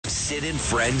Sid and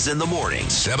Friends in the morning.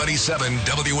 77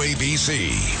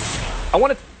 WABC. I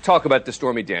want to talk about the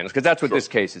Stormy Daniels because that's what this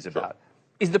case is about.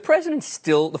 Is the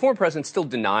former president still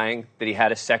denying that he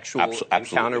had a sexual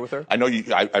encounter with her? I know you.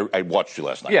 I watched you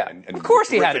last night. Yeah, of course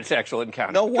he had a sexual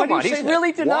encounter. No, why Come on, do you say he's that?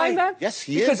 really denying Why? that? Yes,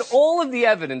 he is. Because all of the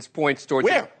evidence points towards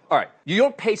Where? All right, you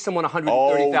don't pay someone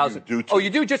 $130,000. Oh, you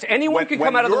do? Just anyone can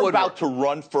come out of the woodwork. When you're about to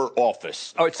run for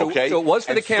office. All right, so it was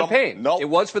for the campaign. No, it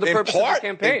was for the purpose of the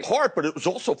campaign. In part, but it was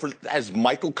also for, as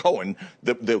Michael Cohen,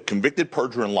 the convicted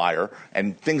perjurer and liar,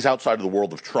 and things outside of the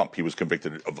world of Trump, he was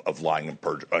convicted of lying and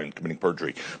committing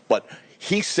perjury. But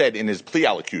he said in his plea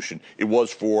allocution it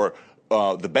was for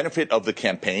the benefit of the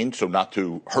campaign, so not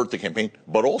to hurt the campaign,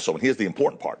 but also, and here's the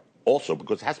important part, also,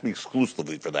 because it has to be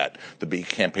exclusively for that to be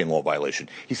campaign law violation.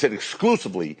 He said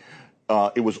exclusively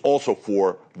it was also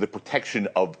for the protection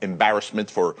of embarrassment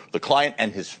for the client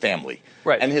and his family.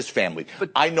 Right. And his family.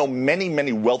 But I know many,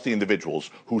 many wealthy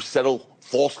individuals who settle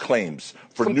false claims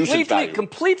for nuisance value.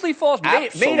 Completely false,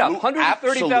 made up,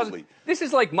 $130,000. This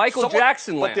is like Michael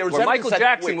Jackson land, where Michael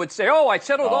Jackson would say, I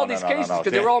settled all these cases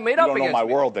because they were all made up against me. You don't know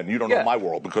my world then. You don't know my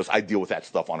world because I deal with that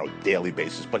stuff on a daily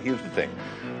basis. But here's the thing.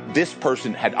 This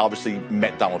person had obviously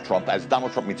met Donald Trump, as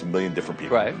Donald Trump meets a million different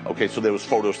people. Right. Okay, so there was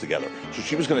photos together. So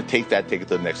she was going to take it to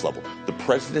the next level. The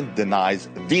president denies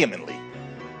vehemently,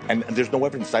 and there's no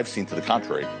evidence I've seen to the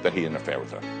contrary that he had an affair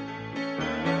with her.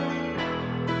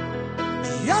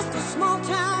 Just a small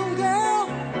town girl.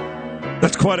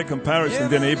 That's quite a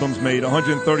comparison Dan Abrams made,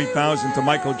 $130,000 to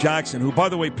Michael Jackson, who, by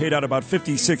the way, paid out about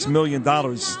 $56 million.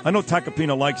 I know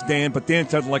Tacopina likes Dan, but Dan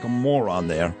sounded like a moron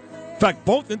there. In fact,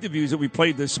 both interviews that we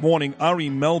played this morning, Ari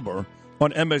Melber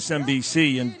on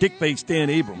MSNBC and Dick-Face Dan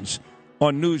Abrams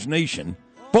on News Nation,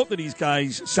 both of these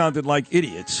guys sounded like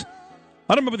idiots.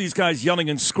 I don't remember these guys yelling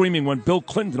and screaming when Bill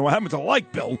Clinton, who I happen to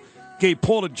like Bill, gave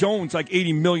Paula Jones like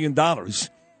 $80 million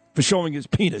for showing his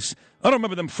penis. I don't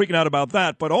remember them freaking out about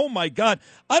that, but oh my God,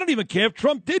 I don't even care if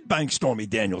Trump did bang Stormy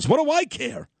Daniels. What do I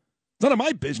care? It's none of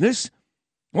my business.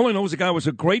 All I know is the guy was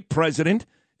a great president,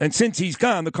 and since he's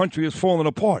gone, the country has fallen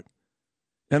apart.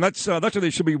 And that's what they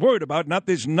should be worried about, not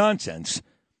this nonsense.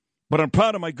 But I'm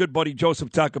proud of my good buddy Joseph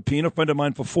Tacopina, a friend of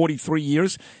mine for 43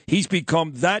 years. He's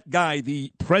become that guy,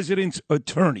 the president's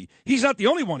attorney. He's not the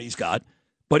only one he's got,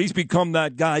 but he's become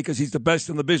that guy because he's the best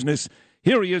in the business.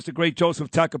 Here he is, the great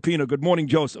Joseph Tacopina. Good morning,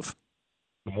 Joseph.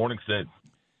 Good morning, Sid.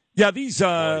 Yeah, these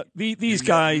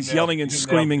guys yelling and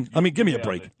screaming. I mean, give me a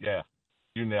break. Yeah,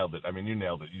 you nailed it. You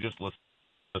nailed it. You just listened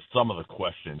to some of the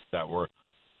questions that were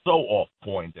so off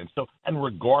point, and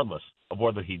regardless of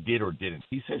whether he did or didn't,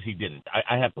 he says he didn't.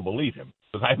 I have to believe him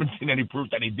because I haven't seen any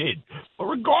proof that he did. But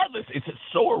regardless, it's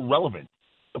so irrelevant.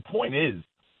 The point is,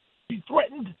 he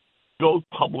threatened to go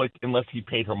public unless he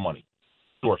paid her money.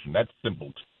 Extortion. That's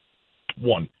simple.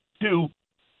 One. Two,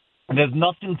 it has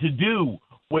nothing to do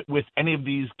with any of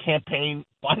these campaign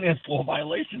finance law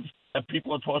violations that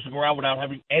people are tossing around without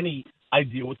having any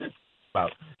idea what this is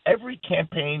about. Every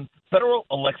campaign, Federal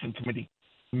Election Committee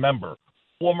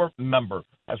former member,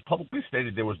 has publicly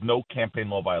stated there was no campaign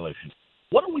law violation.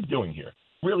 What are we doing here?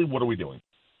 Really, what are we doing?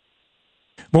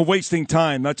 We're wasting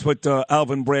time. That's what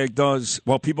Alvin Bragg does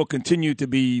while people continue to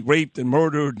be raped and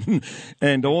murdered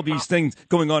and all these things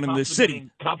going on in this city.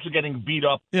 Cops are getting beat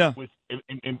up with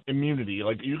immunity.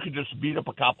 Like, you could just beat up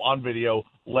a cop on video,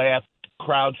 laugh,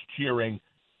 crowds cheering,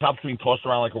 cops being tossed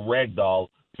around like a rag doll,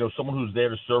 someone who's there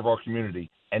to serve our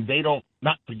community. And they don't,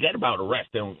 not forget about arrest.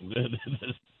 They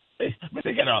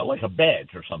get like a badge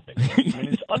or something.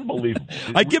 It's unbelievable.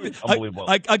 I give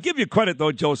you credit,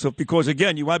 though, Joseph, because,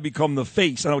 again, you have become the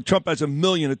face. I know Trump has a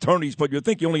million attorneys, but you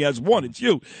think he only has one. It's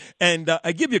you. And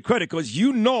I give you credit because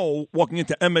walking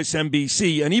into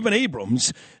MSNBC and even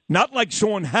Abrams, not like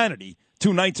Sean Hannity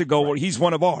 2 nights ago where he's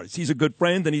one of ours. He's a good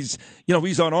friend, and he's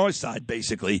on our side,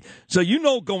 basically. So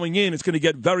going in, it's going to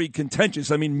get very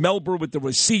contentious. Melber with the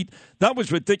receipt, that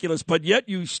was ridiculous. But yet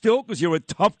you still, because you're a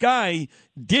tough guy,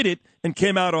 did it and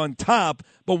came out on top.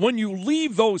 But when you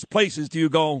leave those places, do you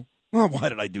go, oh, why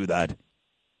did I do that?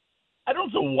 I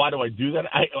don't know why do I do that.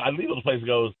 I leave those places and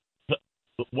go,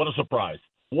 what a surprise.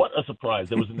 What a surprise.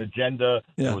 There was an agenda.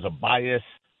 Yeah. There was a bias.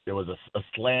 There was a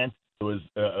slant. There was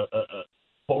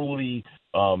totally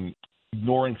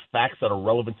ignoring facts that are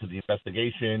relevant to the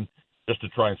investigation just to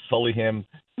try and sully him.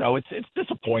 No, it's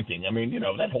disappointing.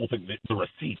 That whole thing, the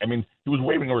receipt. He was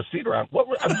waving a receipt around.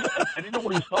 I didn't know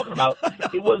what he was talking about.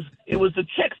 It was the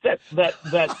checks that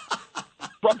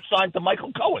Trump signed to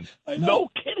Michael Cohen. No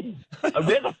kidding.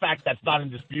 There's a fact that's not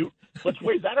in dispute. Let's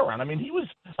wave that around. That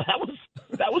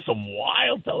that was some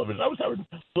wild television. I was having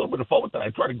a little bit of fun with that. I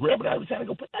tried to grab it out of his hand and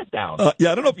go, put that down.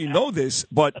 Yeah, I don't know if you know this,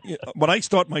 but when I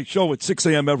start my show at 6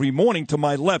 a.m. every morning, to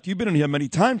my left, you've been in here many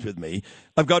times with me,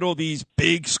 I've got all these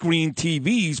big screen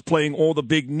TVs playing all the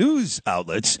big news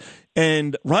outlets.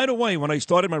 And right away, when I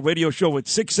started my radio show at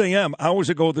 6 a.m. hours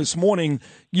ago this morning,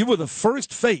 you were the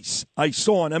first face I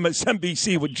saw on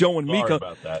MSNBC with Joe and Mika. Sorry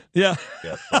about that. Yeah.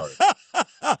 Yeah, sorry.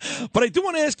 But I do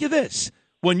want to ask you this.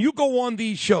 When you go on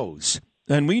these shows,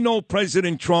 and we know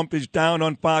President Trump is down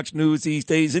on Fox News these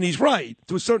days, and he's right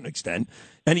to a certain extent,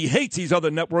 and he hates these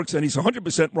other networks, and he's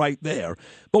 100% right there.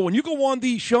 But when you go on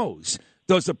these shows,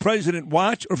 does the president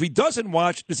watch? Or if he doesn't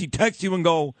watch, does he text you and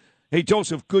go, hey,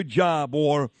 Joseph, good job,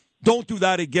 or don't do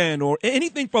that again, or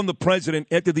anything from the president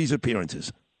after these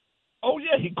appearances? Oh,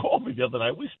 yeah, he called me the other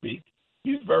night. We speak.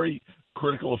 He's very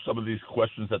critical of some of these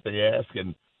questions that they ask,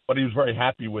 but he was very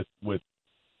happy with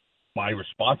my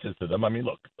responses to them. I mean,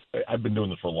 look, I've been doing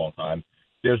this for a long time.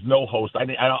 There's no host.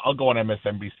 I'll go on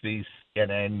MSNBC,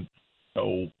 CNN,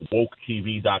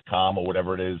 WokeTV.com or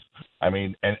whatever it is. I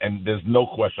mean, and there's no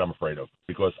question I'm afraid of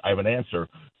because I have an answer.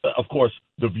 Of course,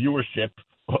 the viewership,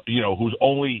 who's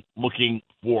only looking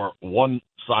for one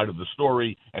side of the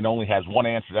story and only has one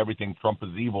answer to everything, Trump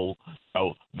is evil.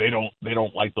 They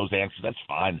don't like those answers. That's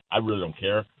fine. I really don't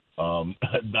care.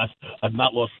 I've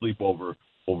not lost sleep over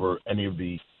any of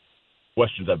the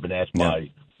questions I've been asked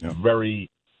by very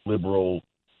liberal,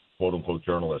 quote unquote,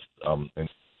 journalists in this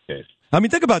case. I mean,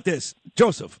 think about this,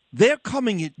 Joseph. They're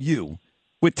coming at you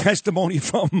with testimony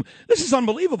from, this is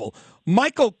unbelievable,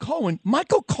 Michael Cohen.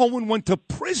 Michael Cohen went to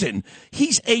prison.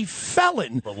 He's a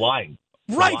felon. For lying.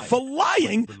 Right, for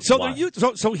lying.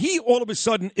 So he all of a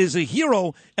sudden is a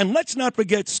hero. And let's not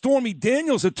forget Stormy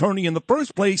Daniels' attorney in the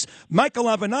first place, Michael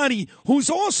Avenatti, who's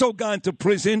also gone to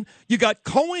prison. You got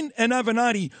Cohen and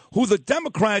Avenatti, who the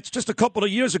Democrats just a couple of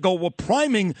years ago were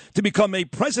priming to become a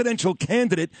presidential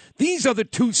candidate. These are the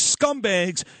two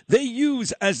scumbags they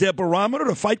use as their barometer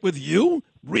to fight with you?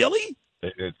 Really?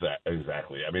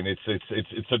 Exactly. I mean,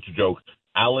 it's such a joke.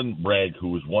 Alan Bragg, who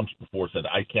was once before said,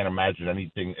 I can't imagine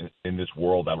anything in this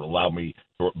world that would allow me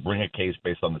to bring a case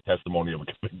based on the testimony of a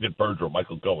convicted perjurer,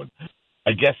 Michael Cohen.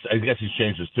 I guess he's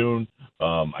changed his tune.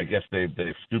 I guess they've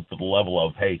stooped to the level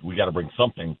of, hey, we got to bring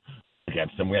something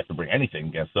against him. We have to bring anything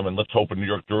against him, and let's hope a New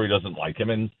York jury doesn't like him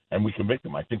and we convict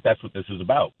him. I think that's what this is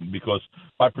about, because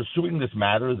by pursuing this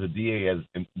matter, the DA has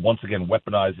once again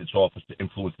weaponized its office to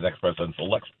influence the next presidential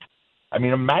election. I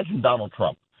mean, imagine Donald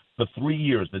Trump. For 3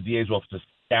 years, the DA's office has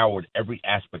scoured every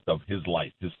aspect of his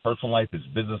life, his personal life, his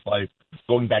business life,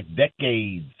 going back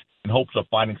decades in hopes of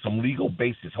finding some legal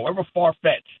basis, however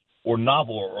far-fetched or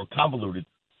novel or convoluted, to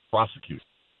prosecute.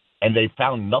 And they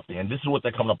found nothing. And this is what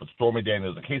they're coming up with Stormy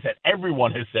Daniels, a case that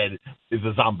everyone has said is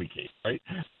a zombie case, right?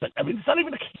 But, I mean, it's not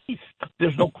even a case.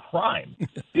 There's no crime.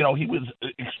 He was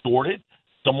extorted.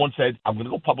 Someone said, I'm going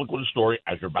to go public with a story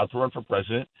as you're about to run for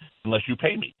president unless you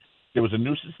pay me. There was a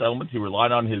nuisance settlement. He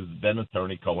relied on his then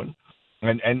attorney, Cohen,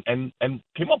 and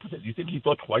came up with it. Do you think he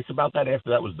thought twice about that after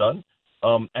that was done?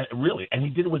 And he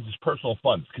did it with his personal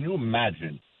funds. Can you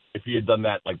imagine if he had done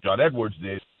that like John Edwards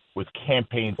did with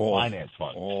campaign finance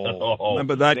funds?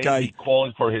 Remember that guy? Be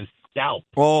calling for his scalp.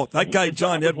 Oh, that guy,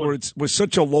 John Edwards, was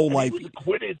such a lowlife. He was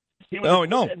acquitted. I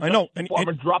know.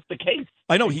 And dropped the case.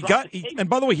 I know. And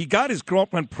by the way, he got his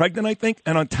girlfriend pregnant, I think.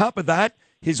 And on top of that,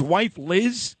 his wife,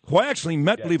 Liz, who I actually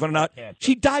met, believe it or not,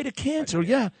 she died of cancer.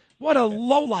 Yeah. What a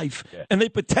lowlife. Yeah. And they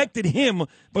protected him,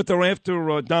 but they're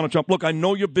after Donald Trump. Look, I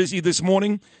know you're busy this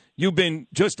morning. You've been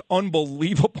just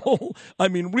unbelievable. I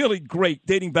mean, really great,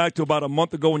 dating back to about a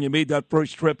month ago when you made that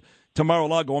first trip to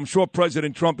Mar-a-Lago. I'm sure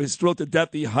President Trump is thrilled to death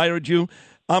he hired you.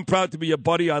 I'm proud to be your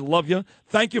buddy. I love you.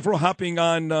 Thank you for hopping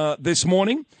on this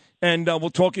morning, and we'll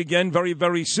talk again very,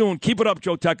 very soon. Keep it up,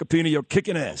 Joe Tacopina. You're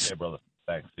kicking ass. Okay, brother.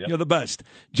 Thanks. Yep. You're the best.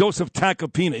 Joseph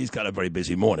Tacopina, he's got a very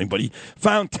busy morning, but he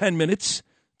found 10 minutes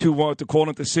to call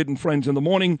into Sid and Friends in the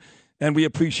morning, and we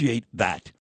appreciate that.